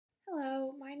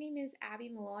Abby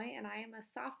Malloy, and I am a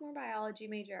sophomore biology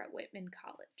major at Whitman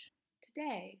College.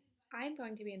 Today, I am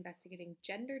going to be investigating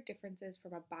gender differences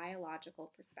from a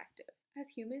biological perspective. As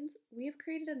humans, we have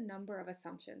created a number of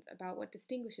assumptions about what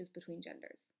distinguishes between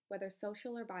genders, whether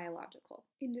social or biological.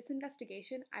 In this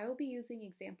investigation, I will be using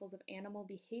examples of animal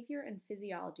behavior and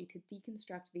physiology to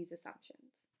deconstruct these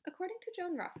assumptions. According to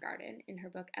Joan Roughgarden in her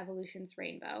book Evolution's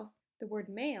Rainbow, the word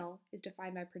male is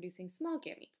defined by producing small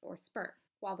gametes, or sperm,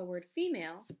 while the word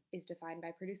female is defined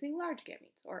by producing large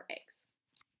gametes, or eggs.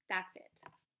 That's it.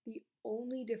 The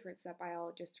only difference that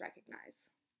biologists recognize.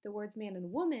 The words man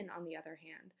and woman, on the other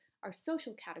hand, are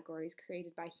social categories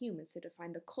created by humans to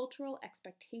define the cultural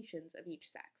expectations of each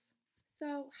sex.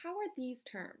 So, how are these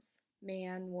terms,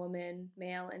 man, woman,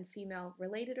 male, and female,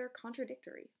 related or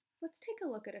contradictory? Let's take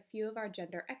a look at a few of our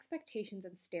gender expectations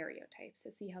and stereotypes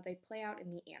to see how they play out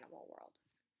in the animal world.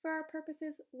 For our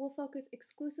purposes, we'll focus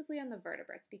exclusively on the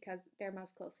vertebrates because they're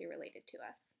most closely related to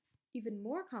us. Even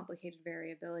more complicated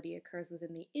variability occurs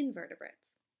within the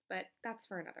invertebrates, but that's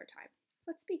for another time.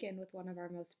 Let's begin with one of our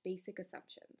most basic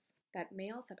assumptions, that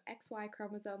males have XY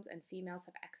chromosomes and females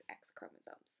have XX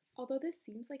chromosomes. Although this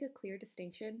seems like a clear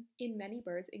distinction, in many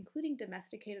birds, including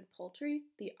domesticated poultry,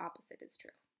 the opposite is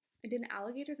true. And in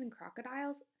alligators and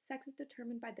crocodiles, sex is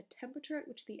determined by the temperature at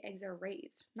which the eggs are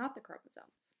raised, not the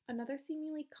chromosomes. Another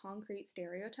seemingly concrete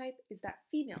stereotype is that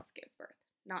females give birth,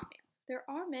 not males. There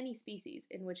are many species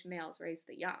in which males raise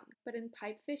the young, but in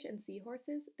pipefish and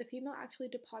seahorses, the female actually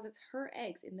deposits her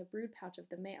eggs in the brood pouch of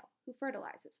the male, who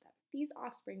fertilizes them. These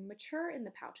offspring mature in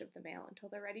the pouch of the male until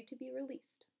they're ready to be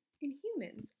released. In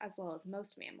humans, as well as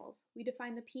most mammals, we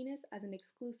define the penis as an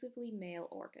exclusively male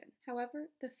organ. However,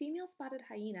 the female spotted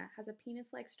hyena has a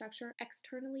penis-like structure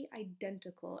externally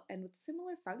identical and with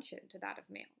similar function to that of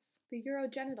males. The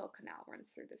urogenital canal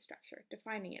runs through the structure,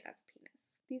 defining it as a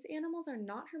penis. These animals are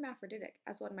not hermaphroditic,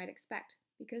 as one might expect,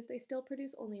 because they still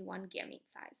produce only one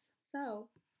gamete size. So,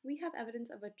 we have evidence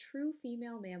of a true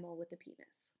female mammal with a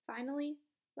penis. Finally,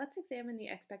 let's examine the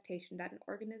expectation that an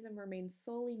organism remains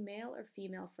solely male or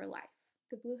female for life.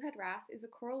 The bluehead wrasse is a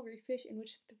coral reef fish in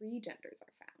which 3 genders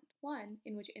are found. One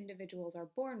in which individuals are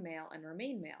born male and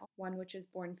remain male, one which is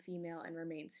born female and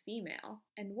remains female,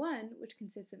 and one which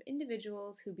consists of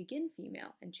individuals who begin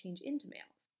female and change into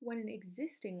males when an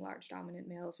existing large dominant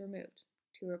male is removed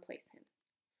to replace him.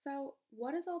 So,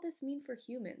 what does all this mean for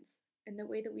humans and the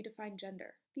way that we define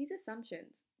gender? These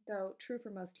assumptions, though true for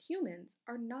most humans,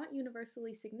 are not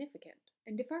universally significant.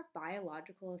 And if our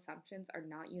biological assumptions are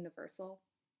not universal,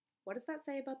 what does that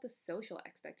say about the social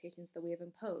expectations that we have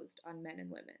imposed on men and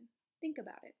women? Think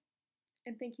about it.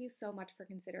 And thank you so much for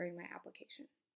considering my application.